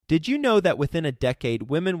Did you know that within a decade,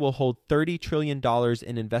 women will hold $30 trillion in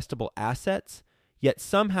investable assets? Yet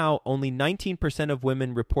somehow only 19% of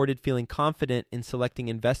women reported feeling confident in selecting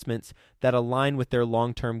investments that align with their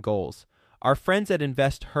long-term goals. Our friends at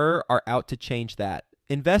Invest Her are out to change that.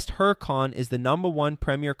 Invest Her Con is the #1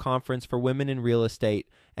 premier conference for women in real estate,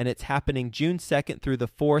 and it's happening June 2nd through the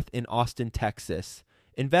 4th in Austin, Texas.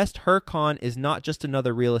 Invest Her Con is not just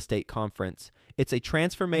another real estate conference. It's a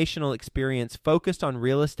transformational experience focused on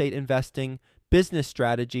real estate investing, business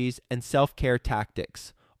strategies, and self-care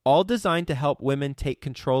tactics, all designed to help women take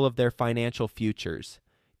control of their financial futures.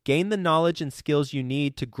 Gain the knowledge and skills you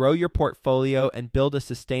need to grow your portfolio and build a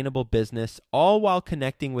sustainable business, all while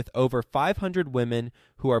connecting with over 500 women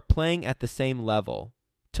who are playing at the same level.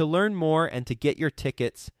 To learn more and to get your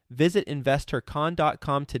tickets, visit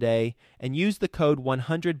investhercon.com today and use the code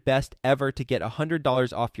 100BESTEVER to get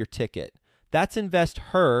 $100 off your ticket. That's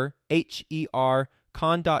InvestHer, H-E-R,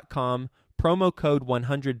 con.com, promo code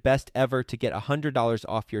 100BESTEVER to get $100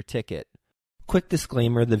 off your ticket. Quick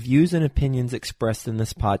disclaimer, the views and opinions expressed in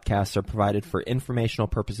this podcast are provided for informational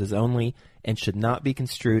purposes only and should not be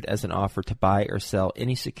construed as an offer to buy or sell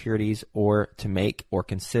any securities or to make or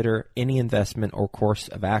consider any investment or course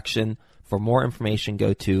of action. For more information,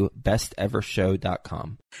 go to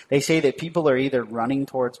bestevershow.com. They say that people are either running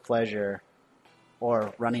towards pleasure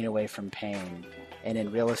or running away from pain. And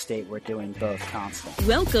in real estate, we're doing both constantly.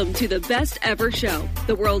 Welcome to the Best Ever Show,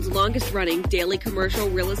 the world's longest running daily commercial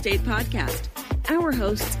real estate podcast. Our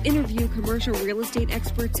hosts interview commercial real estate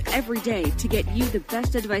experts every day to get you the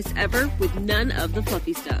best advice ever with none of the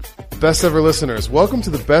fluffy stuff. Best ever listeners, welcome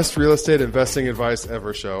to the Best Real Estate Investing Advice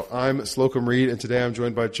Ever Show. I'm Slocum Reed, and today I'm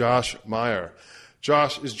joined by Josh Meyer.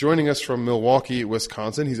 Josh is joining us from Milwaukee,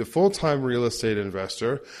 Wisconsin. He's a full-time real estate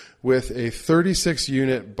investor with a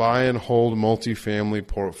 36-unit buy and hold multifamily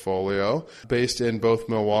portfolio based in both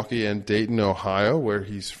Milwaukee and Dayton, Ohio, where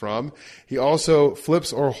he's from. He also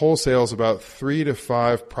flips or wholesales about 3 to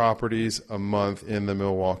 5 properties a month in the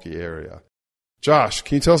Milwaukee area. Josh,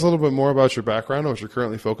 can you tell us a little bit more about your background and what you're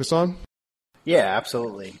currently focused on? Yeah,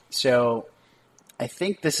 absolutely. So I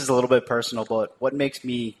think this is a little bit personal, but what makes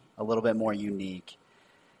me a little bit more unique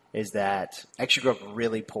is that I actually grew up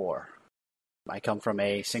really poor. I come from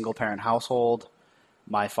a single-parent household.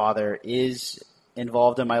 My father is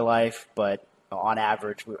involved in my life, but on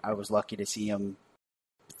average, I was lucky to see him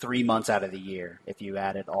 3 months out of the year, if you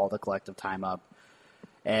added all the collective time up.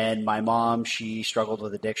 And my mom, she struggled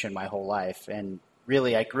with addiction my whole life. And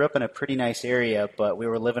really, I grew up in a pretty nice area, but we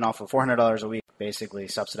were living off of $400 a week, basically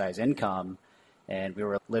subsidized income, and we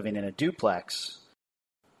were living in a duplex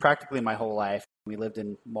practically my whole life. We lived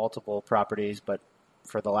in multiple properties, but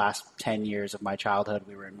for the last 10 years of my childhood,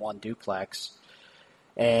 we were in one duplex.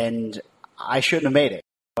 And I shouldn't have made it.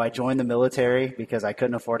 I joined the military because I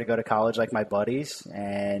couldn't afford to go to college like my buddies.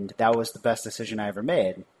 And that was the best decision I ever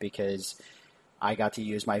made because I got to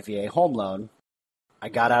use my VA home loan. I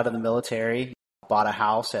got out of the military, bought a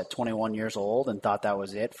house at 21 years old and thought that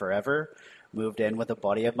was it forever. Moved in with a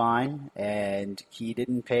buddy of mine, and he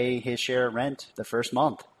didn't pay his share of rent the first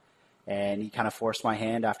month. And he kind of forced my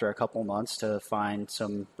hand after a couple months to find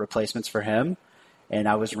some replacements for him. And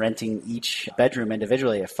I was renting each bedroom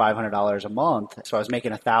individually at $500 a month. So I was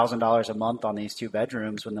making $1,000 a month on these 2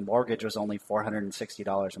 bedrooms when the mortgage was only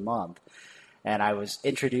 $460 a month. And I was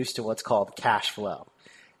introduced to what's called cash flow.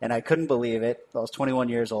 And I couldn't believe it. I was 21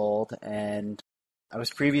 years old, and I was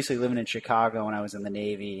previously living in Chicago when I was in the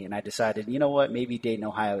Navy. And I decided, you know what, maybe Dayton,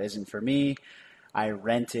 Ohio isn't for me. I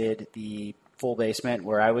rented the full basement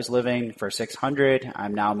where I was living for $600.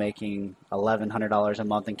 I'm now making $1,100 a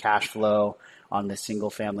month in cash flow on this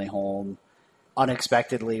single family home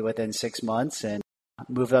unexpectedly within 6 months, and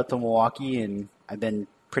moved up to Milwaukee, and I've been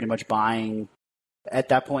pretty much buying. At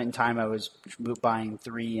that point in time, I was buying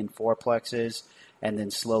 3 and 4plexes and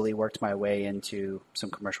then slowly worked my way into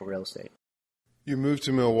some commercial real estate. You move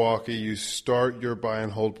to Milwaukee, you start your buy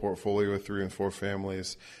and hold portfolio with 3 and 4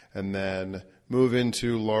 families, and then move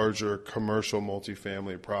into larger commercial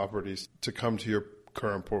multifamily properties to come to your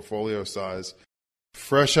current portfolio size.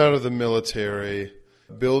 Fresh out of the military,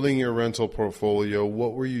 building your rental portfolio,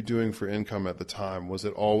 what were you doing for income at the time? Was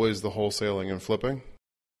it always the wholesaling and flipping?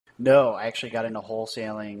 No, I actually got into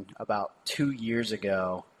wholesaling about 2 years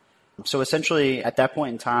ago. So essentially, at that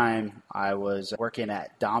point in time, I was working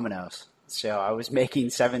at Domino's. So I was making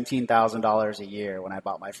 $17,000 a year when I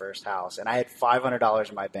bought my first house, and I had $500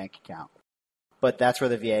 in my bank account. But that's where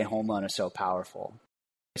the VA home loan is so powerful.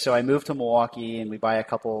 So I moved to Milwaukee, and we buy a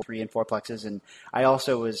couple 3 and 4plexes. And I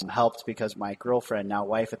also was helped because my girlfriend, now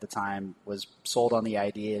wife at the time, was sold on the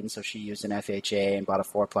idea. And so she used an FHA and bought a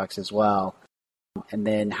 4plex as well. And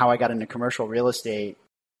then how I got into commercial real estate,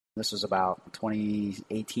 this was about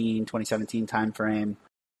 2018, 2017 timeframe.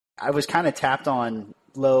 I was kind of tapped on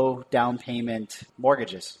low down payment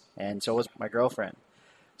mortgages, and so was my girlfriend.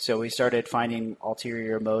 So we started finding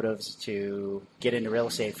ulterior motives to get into real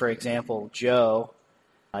estate. For example, Joe,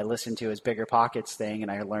 I listened to his Bigger Pockets thing,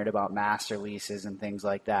 and I learned about master leases and things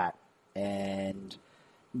like that. And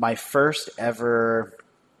my first ever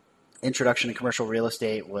introduction to commercial real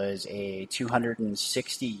estate was a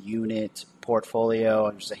 260-unit portfolio.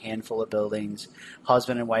 It was a handful of buildings.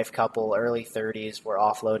 Husband and wife couple, early 30s, were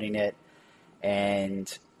offloading it.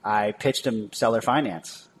 And I pitched them seller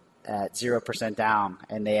finance at 0% down,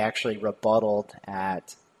 and they actually rebutted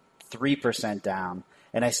at 3% down.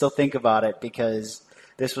 And I still think about it because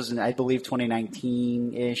this was, I believe,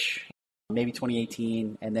 2019-ish, maybe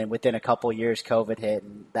 2018, and then within a couple years, COVID hit,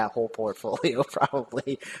 and that whole portfolio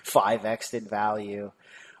probably 5x'd in value.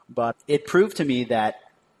 But it proved to me that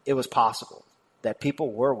it was possible, that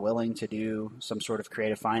people were willing to do some sort of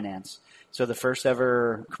creative finance. So the first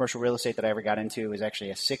ever commercial real estate that I ever got into was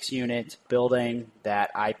actually a 6-unit building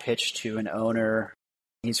that I pitched to an owner.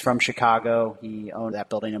 He's from Chicago. He owned that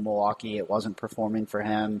building in Milwaukee. It wasn't performing for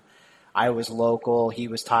him. I was local. He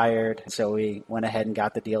was tired. So we went ahead and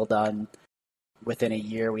got the deal done. Within a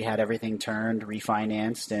year, we had everything turned,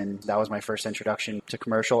 refinanced, and that was my first introduction to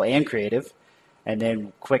commercial and creative. And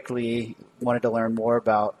then quickly wanted to learn more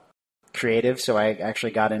about creative, so I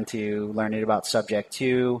actually got into learning about Subject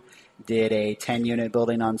 2, did a 10-unit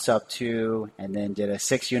building on Sub 2, and then did a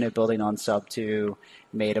 6-unit building on Sub 2,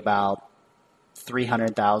 made about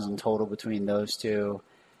 $300,000 total between those two,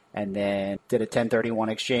 and then did a 1031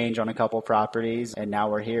 exchange on a couple properties, and now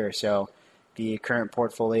we're here. So the current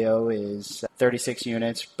portfolio is 36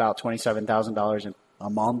 units, about $27,000 a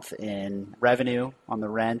month in revenue on the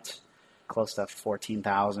rent, close to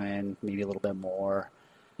 $14,000, maybe a little bit more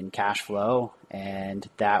in cash flow. And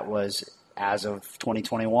that was as of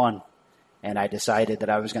 2021. And I decided that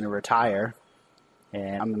I was going to retire.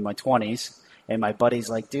 And I'm in my 20s. And my buddy's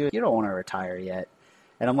like, dude, you don't want to retire yet.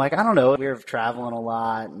 And I'm like, I don't know. We were traveling a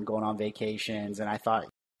lot and going on vacations. And I thought,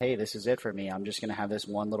 hey, this is it for me. I'm just going to have this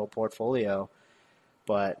one little portfolio.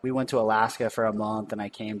 But we went to Alaska for a month, and I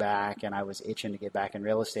came back, and I was itching to get back in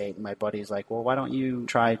real estate. And my buddy's like, well, why don't you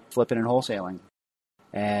try flipping and wholesaling?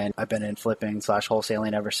 And I've been in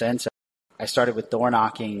flipping/wholesaling ever since. I started with door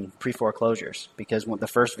knocking pre-foreclosures because the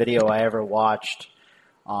first video I ever watched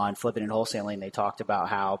on flipping and wholesaling, they talked about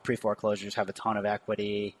how pre-foreclosures have a ton of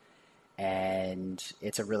equity, and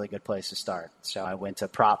it's a really good place to start. So I went to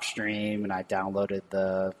PropStream, and I downloaded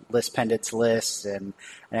the List Pendants list, and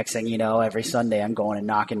next thing you know, every Sunday I'm going and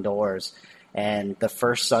knocking doors. And the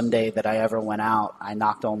first Sunday that I ever went out, I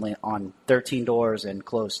knocked only on 13 doors and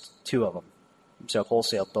closed 2 of them. So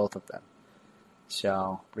wholesaled both of them.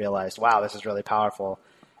 So realized, wow, this is really powerful.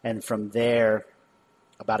 And from there,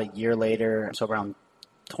 about a year later, so around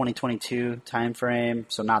 2022 timeframe,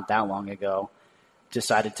 so not that long ago,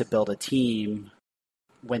 decided to build a team,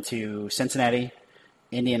 went to Cincinnati,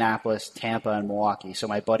 Indianapolis, Tampa, and Milwaukee. So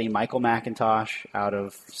my buddy Michael McIntosh out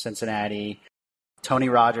of Cincinnati, Tony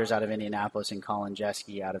Rogers out of Indianapolis, and Colin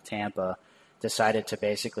Jeske out of Tampa decided to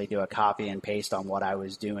basically do a copy and paste on what I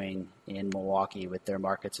was doing in Milwaukee with their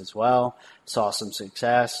markets as well. Saw some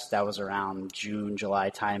success. That was around June,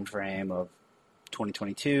 July timeframe of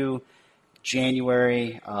 2022.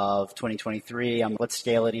 January of 2023, let's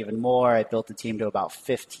scale it even more. I built the team to about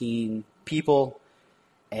 15 people,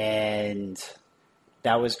 and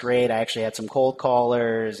that was great. I actually had some cold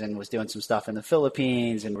callers and was doing some stuff in the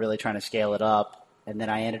Philippines and really trying to scale it up. And then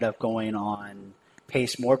I ended up going on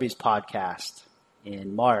Pace Morby's podcast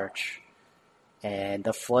in March, and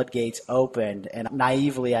the floodgates opened. And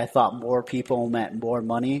naively, I thought more people meant more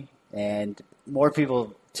money, and more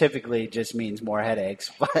people typically just means more headaches.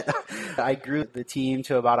 But I grew the team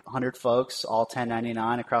to about 100 folks, all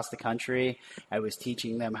 1099 across the country. I was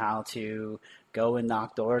teaching them how to go and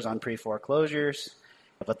knock doors on pre-foreclosures.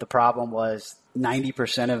 But the problem was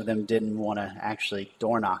 90% of them didn't want to actually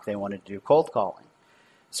door knock. They wanted to do cold calling.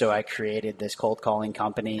 So I created this cold calling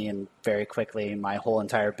company, and very quickly my whole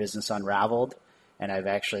entire business unraveled. And I've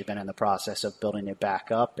actually been in the process of building it back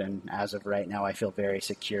up. And as of right now, I feel very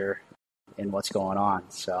secure in what's going on.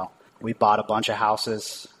 So we bought a bunch of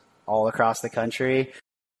houses all across the country,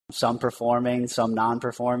 some performing, some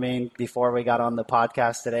non-performing. Before we got on the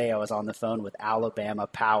podcast today, I was on the phone with Alabama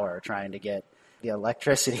Power trying to get the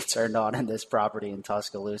electricity turned on in this property in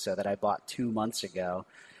Tuscaloosa that I bought 2 months ago,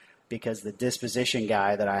 because the disposition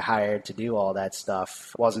guy that I hired to do all that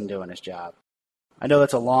stuff wasn't doing his job. I know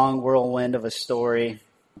that's a long whirlwind of a story,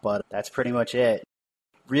 but that's pretty much it.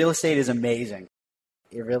 Real estate is amazing.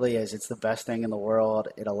 It really is. It's the best thing in the world.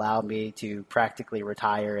 It allowed me to practically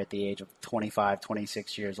retire at the age of 25,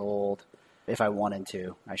 26 years old, if I wanted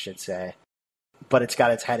to, I should say. But it's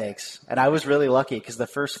got its headaches. And I was really lucky because the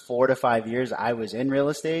first 4 to 5 years I was in real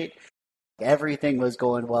estate, everything was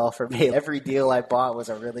going well for me. Every deal I bought was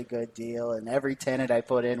a really good deal, and every tenant I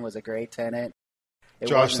put in was a great tenant.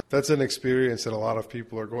 Josh, that's an experience that a lot of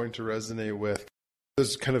people are going to resonate with.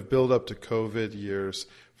 This kind of build up to COVID years,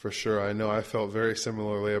 for sure. I know I felt very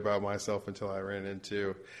similarly about myself until I ran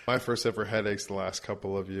into my first ever headaches the last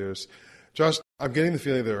couple of years. Josh, I'm getting the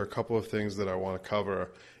feeling there are a couple of things that I want to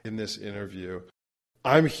cover in this interview.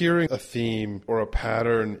 I'm hearing a theme or a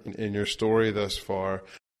pattern in your story thus far.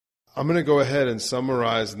 I'm going to go ahead and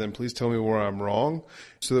summarize, and then please tell me where I'm wrong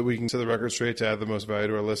so that we can set the record straight to add the most value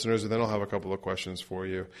to our listeners, and then I'll have a couple of questions for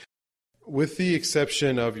you. With the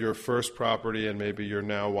exception of your first property and maybe your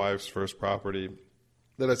now wife's first property,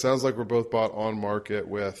 that it sounds like we're both bought on market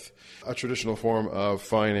with a traditional form of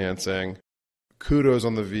financing. Kudos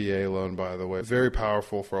on the VA loan, by the way. Very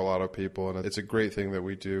powerful for a lot of people, and it's a great thing that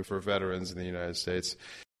we do for veterans in the United States.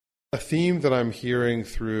 A theme that I'm hearing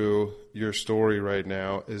through your story right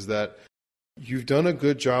now is that you've done a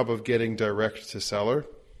good job of getting direct to seller,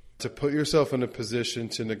 to put yourself in a position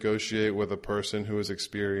to negotiate with a person who is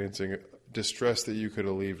experiencing distress that you could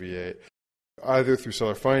alleviate, either through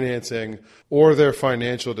seller financing or their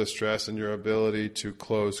financial distress and your ability to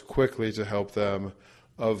close quickly to help them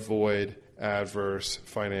avoid adverse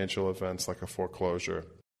financial events like a foreclosure.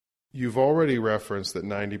 You've already referenced that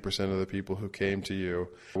 90% of the people who came to you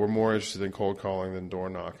were more interested in cold calling than door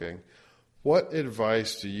knocking. What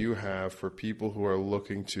advice do you have for people who are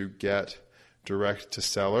looking to get direct to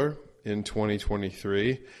seller in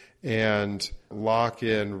 2023 and lock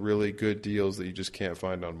in really good deals that you just can't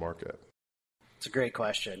find on market? It's a great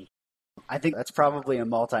question. I think that's probably a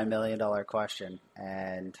multi-million-dollar question,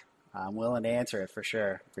 and I'm willing to answer it for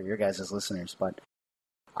sure for your guys as listeners. But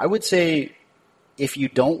I would say if you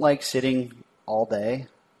don't like sitting all day,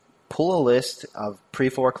 pull a list of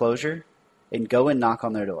pre-foreclosure and go and knock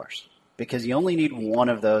on their doors, because you only need one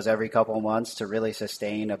of those every couple of months to really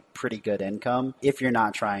sustain a pretty good income if you're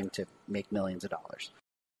not trying to make millions of dollars.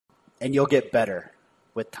 And you'll get better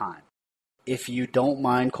with time. If you don't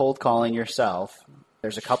mind cold calling yourself,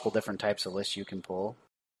 there's a couple different types of lists you can pull.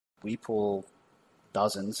 We pull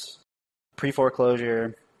dozens.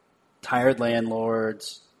 Pre-foreclosure, tired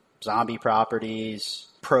landlords, zombie properties,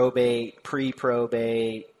 probate,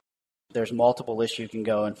 pre-probate. There's multiple lists you can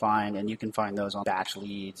go and find, and you can find those on Batch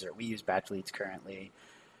Leads, or we use Batch Leads currently.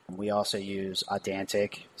 We also use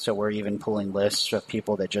Audantic, so we're even pulling lists of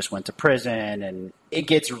people that just went to prison, and it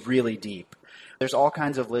gets really deep. There's all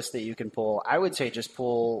kinds of lists that you can pull. I would say just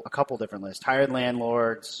pull a couple different lists. Tired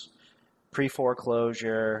landlords,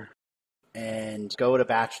 pre-foreclosure, and go to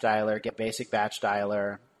Batch Dialer, get basic Batch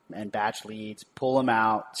Dialer and Batch Leads, pull them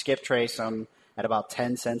out, skip trace them at about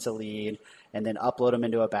 10 cents a lead, and then upload them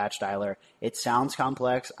into a Batch Dialer. It sounds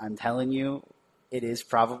complex. I'm telling you, it is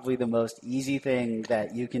probably the most easy thing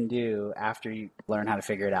that you can do after you learn how to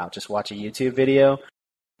figure it out. Just watch a YouTube video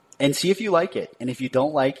and see if you like it. And if you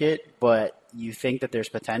don't like it, but you think that there's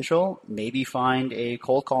potential, maybe find a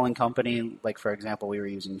cold calling company. Like, for example, we were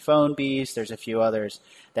using Phone Beast. There's a few others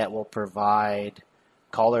that will provide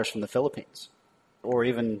callers from the Philippines or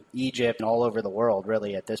even Egypt and all over the world,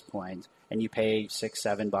 really, at this point. And you pay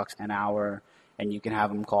 $6-7 an hour, and you can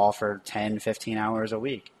have them call for 10-15 hours a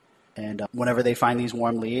week. And whenever they find these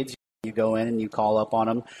warm leads, you go in and you call up on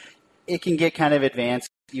them. It can get kind of advanced.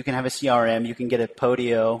 You can have a CRM. You can get a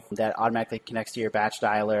Podio that automatically connects to your Batch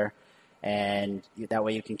Dialer, and that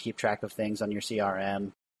way you can keep track of things on your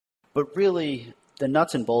CRM. But really, the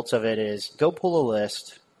nuts and bolts of it is go pull a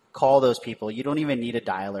list, call those people. You don't even need a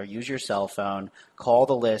dialer. Use your cell phone. Call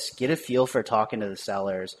the list. Get a feel for talking to the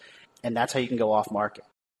sellers, and that's how you can go off market.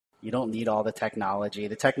 You don't need all the technology.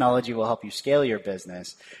 The technology will help you scale your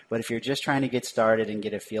business. But if you're just trying to get started and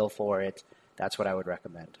get a feel for it, that's what I would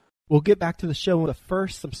recommend. We'll get back to the show, but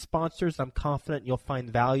first, some sponsors I'm confident you'll find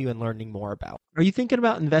value in learning more about. Are you thinking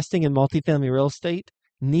about investing in multifamily real estate?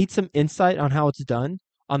 Need some insight on how it's done?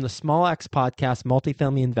 On the Small Axe podcast,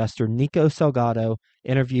 multifamily investor Nico Salgado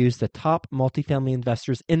interviews the top multifamily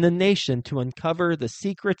investors in the nation to uncover the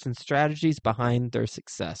secrets and strategies behind their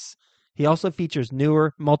success. He also features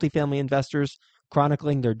newer multifamily investors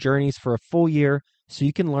chronicling their journeys for a full year so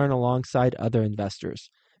you can learn alongside other investors.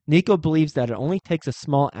 Nico believes that it only takes a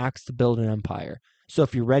small axe to build an empire. So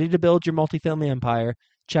if you're ready to build your multifamily empire,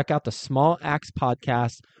 Check out the Small Axe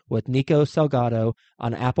Podcast with Nico Salgado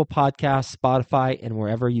on Apple Podcasts, Spotify, and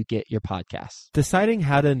wherever you get your podcasts. Deciding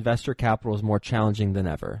how to invest your capital is more challenging than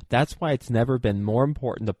ever. That's why it's never been more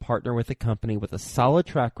important to partner with a company with a solid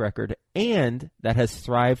track record and that has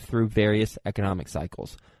thrived through various economic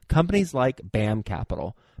cycles. Companies like BAM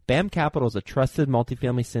Capital. BAM Capital is a trusted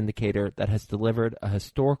multifamily syndicator that has delivered a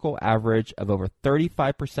historical average of over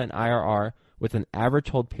 35% IRR with an average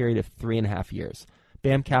hold period of 3.5 years.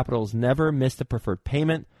 BAM Capital has never missed a preferred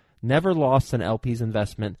payment, never lost an LP's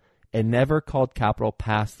investment, and never called capital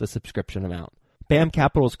past the subscription amount. BAM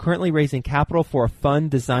Capital is currently raising capital for a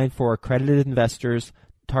fund designed for accredited investors,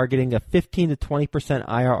 targeting a 15 to 20%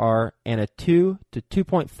 IRR and a 2 to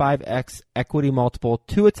 2.5x equity multiple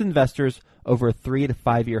to its investors over a 3 to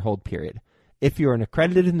 5 year hold period. If you're an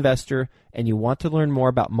accredited investor and you want to learn more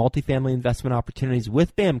about multifamily investment opportunities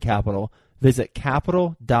with BAM Capital, visit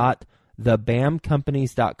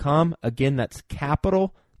capital.thebamcompanies.com. Again, that's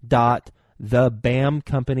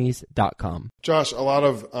capital.thebamcompanies.com. Josh, a lot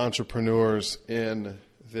of entrepreneurs in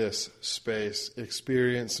this space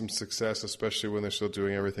experience some success, especially when they're still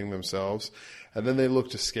doing everything themselves. And then they look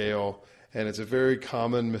to scale. And it's a very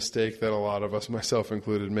common mistake that a lot of us, myself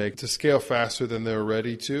included, make to scale faster than they're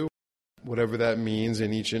ready to, whatever that means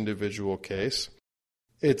in each individual case.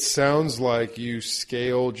 It sounds like you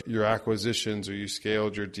scaled your acquisitions or you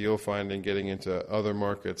scaled your deal finding, getting into other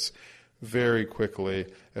markets very quickly,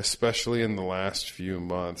 especially in the last few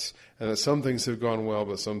months. And that some things have gone well,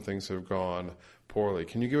 but some things have gone poorly.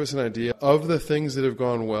 Can you give us an idea of the things that have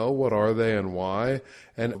gone well? What are they and why?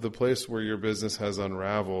 And the place where your business has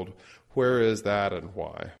unraveled, where is that and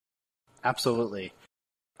why? Absolutely.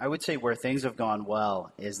 I would say where things have gone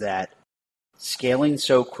well is that scaling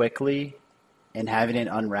so quickly and having it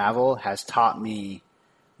unravel has taught me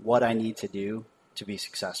what I need to do to be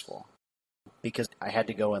successful, because I had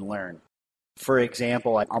to go and learn. For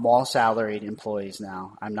example, I'm all salaried employees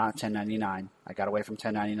now. I'm not 1099. I got away from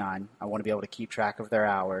 1099. I want to be able to keep track of their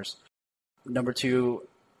hours. Number two,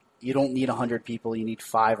 you don't need 100 people. You need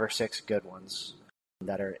 5 or 6 good ones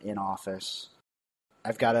that are in office.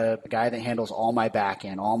 I've got a guy that handles all my back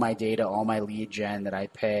end, all my data, all my lead gen that I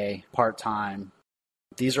pay part-time.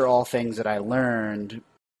 These are all things that I learned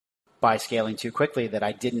by scaling too quickly that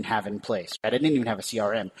I didn't have in place. I didn't even have a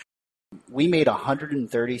CRM. We made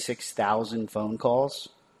 136,000 phone calls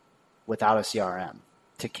without a CRM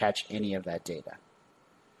to catch any of that data.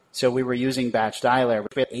 So we were using batch dialer.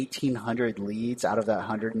 We had 1,800 leads out of that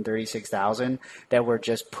 136,000 that were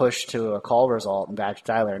just pushed to a call result in batch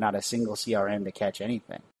dialer, not a single CRM to catch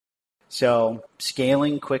anything. So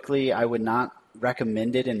scaling quickly, I would not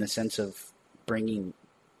recommend it in the sense of bringing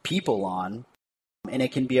people on. And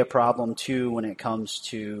it can be a problem too when it comes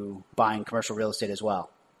to buying commercial real estate as well.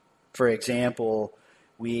 For example,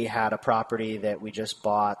 we had a property that we just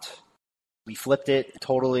bought. We flipped it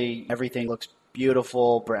totally. Everything looks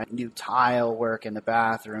beautiful, brand new tile work in the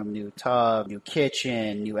bathroom, new tub, new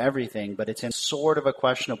kitchen, new everything. But it's in sort of a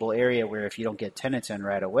questionable area where if you don't get tenants in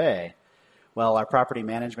right away, well, our property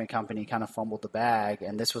management company kind of fumbled the bag.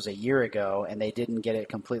 And this was a year ago, and they didn't get it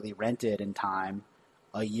completely rented in time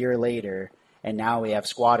a year later. And now we have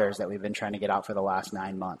squatters that we've been trying to get out for the last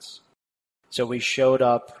 9 months. So we showed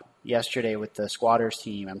up yesterday with the squatters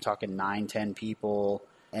team. I'm talking 9-10 people,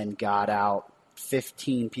 and got out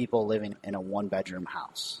 15 people living in a 1-bedroom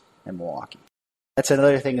house in Milwaukee. That's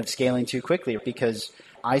another thing of scaling too quickly, because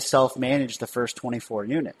I self-managed the first 24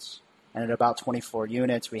 units. And at about 24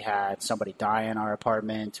 units, we had somebody die in our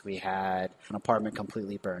apartment. We had an apartment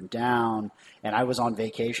completely burned down. And I was on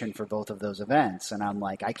vacation for both of those events. And I'm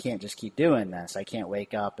like, I can't just keep doing this. I can't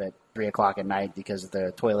wake up at 3 o'clock at night because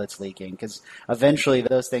the toilet's leaking. Because eventually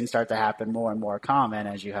those things start to happen more and more common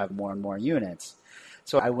as you have more and more units.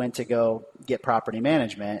 So I went to go get property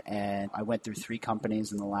management, and I went through 3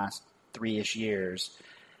 companies in the last 3-ish years.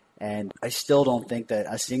 And I still don't think that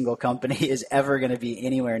a single company is ever going to be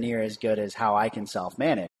anywhere near as good as how I can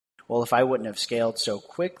self-manage. Well, if I wouldn't have scaled so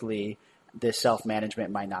quickly, this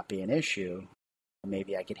self-management might not be an issue.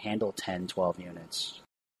 Maybe I could handle 10, 12 units.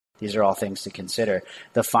 These are all things to consider.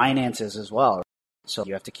 The finances as well. So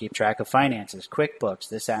you have to keep track of finances, QuickBooks,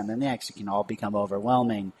 this, that, and the next. It can all become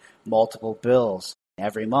overwhelming. Multiple bills.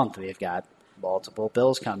 Every month we've got multiple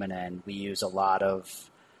bills coming in. We use a lot of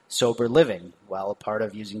sober living. Well, part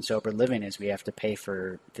of using sober living is we have to pay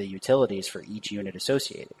for the utilities for each unit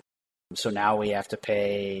associated. So now we have to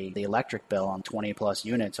pay the electric bill on 20 plus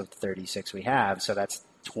units of the 36 we have. So that's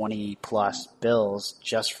 20 plus bills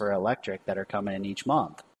just for electric that are coming in each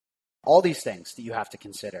month. All these things that you have to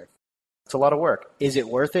consider. It's a lot of work. Is it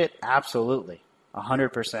worth it? Absolutely.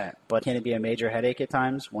 100%. But can it be a major headache at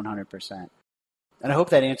times? 100%. And I hope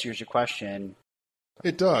that answers your question.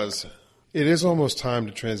 It does. It is almost time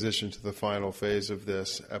to transition to the final phase of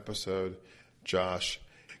this episode, Josh.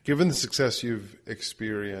 Given the success you've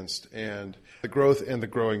experienced and the growth and the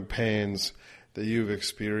growing pains that you've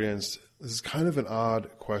experienced, this is kind of an odd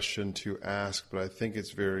question to ask, but I think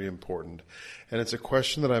it's very important. And it's a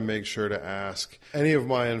question that I make sure to ask any of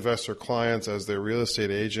my investor clients as their real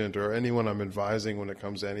estate agent or anyone I'm advising when it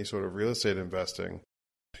comes to any sort of real estate investing.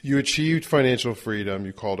 You achieved financial freedom,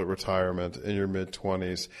 you called it retirement, in your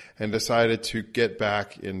mid-20s and decided to get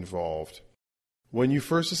back involved. When you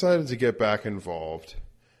first decided to get back involved,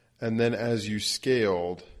 and then as you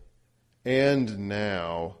scaled, and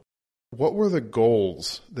now, what were the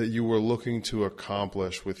goals that you were looking to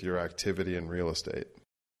accomplish with your activity in real estate?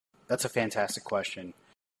 That's a fantastic question.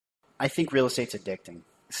 I think real estate's addicting.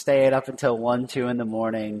 Staying up until 1, 2 in the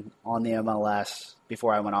morning on the MLS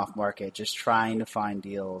before I went off market, just trying to find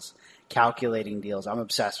deals, calculating deals. I'm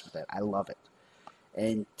obsessed with it. I love it.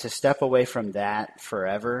 And to step away from that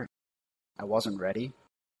forever, I wasn't ready.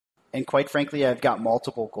 And quite frankly, I've got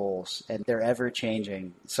multiple goals, and they're ever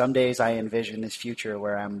changing. Some days I envision this future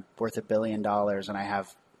where I'm worth $1 billion and I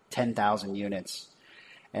have 10,000 units.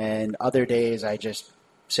 And other days I just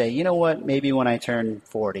say, you know what, maybe when I turn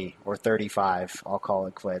 40 or 35, I'll call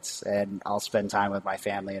it quits and I'll spend time with my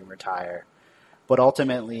family and retire. But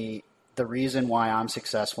ultimately, the reason why I'm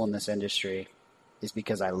successful in this industry is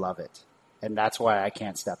because I love it. And that's why I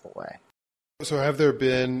can't step away. So have there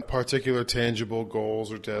been particular tangible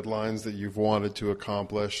goals or deadlines that you've wanted to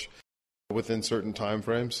accomplish within certain time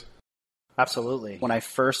frames? Absolutely. When I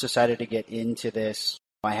first decided to get into this,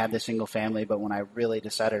 I had the single family, but when I really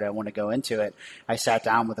decided I want to go into it, I sat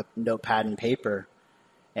down with a notepad and paper,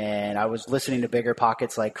 and I was listening to Bigger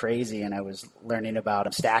Pockets like crazy, and I was learning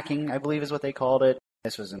about stacking, I believe is what they called it.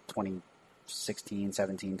 This was in 2016,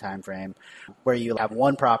 17 timeframe, where you have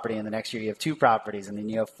one property, and the next year you have 2 properties, and then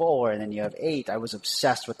you have 4, and then you have 8. I was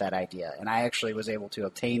obsessed with that idea, and I actually was able to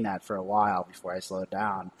obtain that for a while before I slowed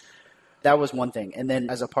down. That was one thing. And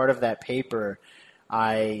then as a part of that paper,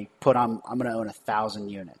 I put on, I'm going to own 1,000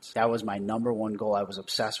 units. That was my number one goal. I was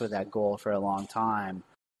obsessed with that goal for a long time.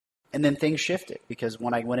 And then things shifted because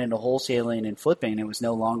when I went into wholesaling and flipping, it was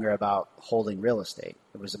no longer about holding real estate.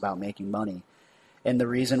 It was about making money. And the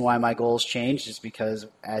reason why my goals changed is because,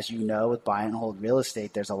 as you know, with buy and hold real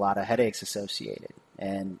estate, there's a lot of headaches associated.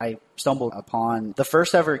 And I stumbled upon the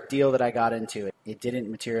first ever deal that I got into. It didn't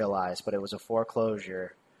materialize, but it was a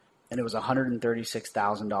foreclosure, and it was a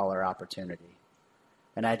 $136,000 opportunity.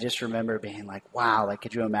 And I just remember being like, wow, like,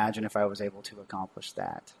 could you imagine if I was able to accomplish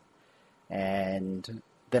that? And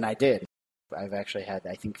then I did. I've actually had,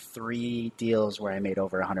 I think, 3 deals where I made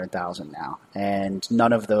over $100,000 now. And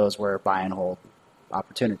none of those were buy and hold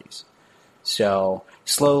opportunities. So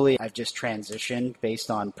slowly I've just transitioned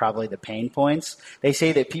based on probably the pain points. They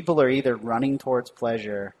say that people are either running towards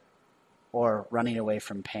pleasure or running away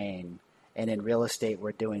from pain. And in real estate,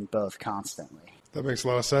 we're doing both constantly. That makes a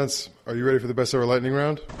lot of sense. Are you ready for the best ever lightning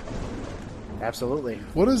round? Absolutely.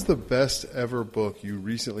 What is the best ever book you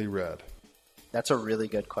recently read? That's a really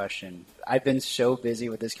good question. I've been so busy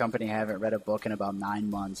with this company, I haven't read a book in about 9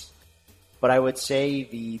 months. But I would say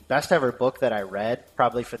the best ever book that I read,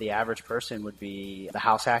 probably for the average person, would be the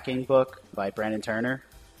House Hacking book by Brandon Turner.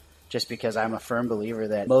 Just because I'm a firm believer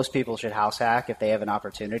that most people should house hack if they have an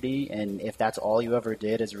opportunity. And if that's all you ever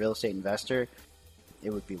did as a real estate investor, it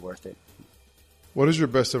would be worth it. What is your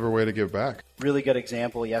best ever way to give back? Really good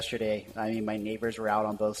example yesterday. I mean, my neighbors were out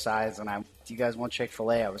on both sides, and do you guys want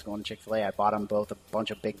Chick-fil-A? I was going to Chick-fil-A. I bought them both a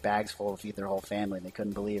bunch of big bags full to feed their whole family, and they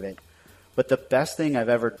couldn't believe it. But the best thing I've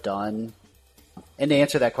ever done, and to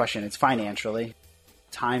answer that question, it's financially.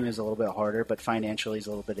 Time is a little bit harder, but financially is a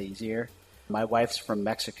little bit easier. My wife's from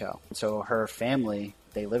Mexico, so her family,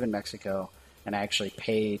 they live in Mexico, and I actually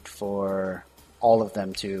paid for all of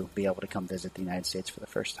them to be able to come visit the United States for the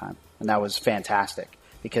first time. And that was fantastic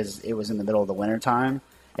because it was in the middle of the winter time.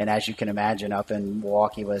 And as you can imagine, up in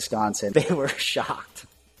Milwaukee, Wisconsin, they were shocked.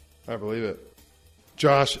 I believe it.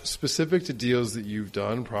 Josh, specific to deals that you've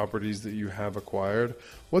done, properties that you have acquired,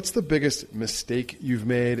 what's the biggest mistake you've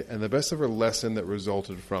made and the best ever lesson that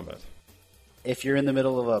resulted from it? If you're in the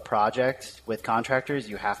middle of a project with contractors,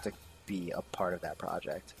 you have to be a part of that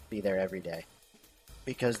project. Be there every day.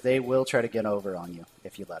 Because they will try to get over on you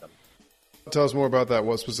if you let them. Tell us more about that.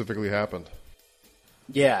 What specifically happened?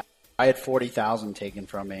 Yeah, I had $40,000 taken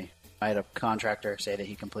from me. I had a contractor say that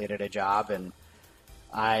he completed a job, and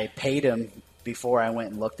I paid him before I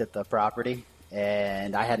went and looked at the property.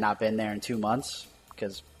 And I had not been there in 2 months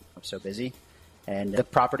because I'm so busy. And the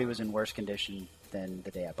property was in worse condition than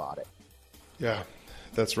the day I bought it. Yeah,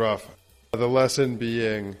 that's rough. The lesson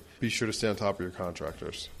being, be sure to stay on top of your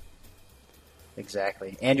contractors.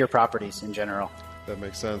 Exactly. And your properties in general. That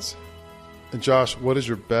makes sense. And Josh, what is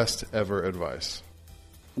your best ever advice?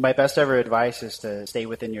 My best ever advice is to stay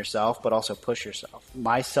within yourself, but also push yourself.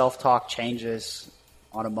 My self-talk changes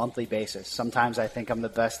on a monthly basis. Sometimes I think I'm the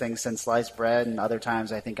best thing since sliced bread, and other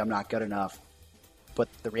times I think I'm not good enough. But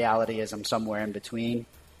the reality is I'm somewhere in between,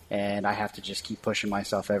 and I have to just keep pushing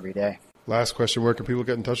myself every day. Last question, where can people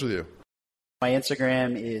get in touch with you? My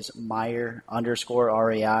Instagram is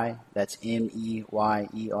Meyer_REI. That's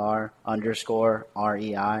MEYER_REI.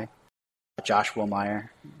 Joshua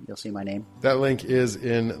Meyer. You'll see my name. That link is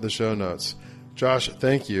in the show notes. Josh,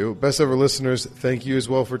 thank you. Best ever listeners, thank you as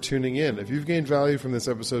well for tuning in. If you've gained value from this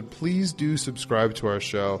episode, please do subscribe to our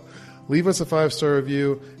show. Leave us a 5-star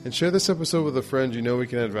review and share this episode with a friend you know we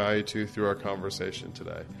can add value to through our conversation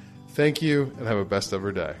today. Thank you and have a best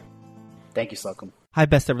ever day. Thank you, Slocum. Hi,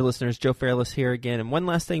 best ever listeners. Joe Fairless here again. And one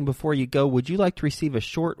last thing before you go, would you like to receive a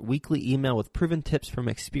short weekly email with proven tips from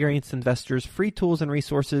experienced investors, free tools and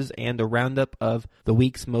resources, and a roundup of the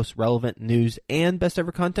week's most relevant news and best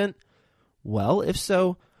ever content? Well, if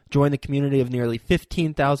so, join the community of nearly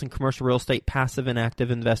 15,000 commercial real estate passive and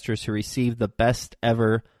active investors who receive the best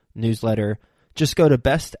ever newsletter. Just go to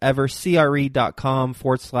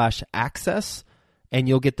bestevercre.com/access. And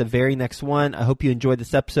you'll get the very next one. I hope you enjoyed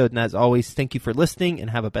this episode. And as always, thank you for listening and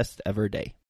have a best ever day.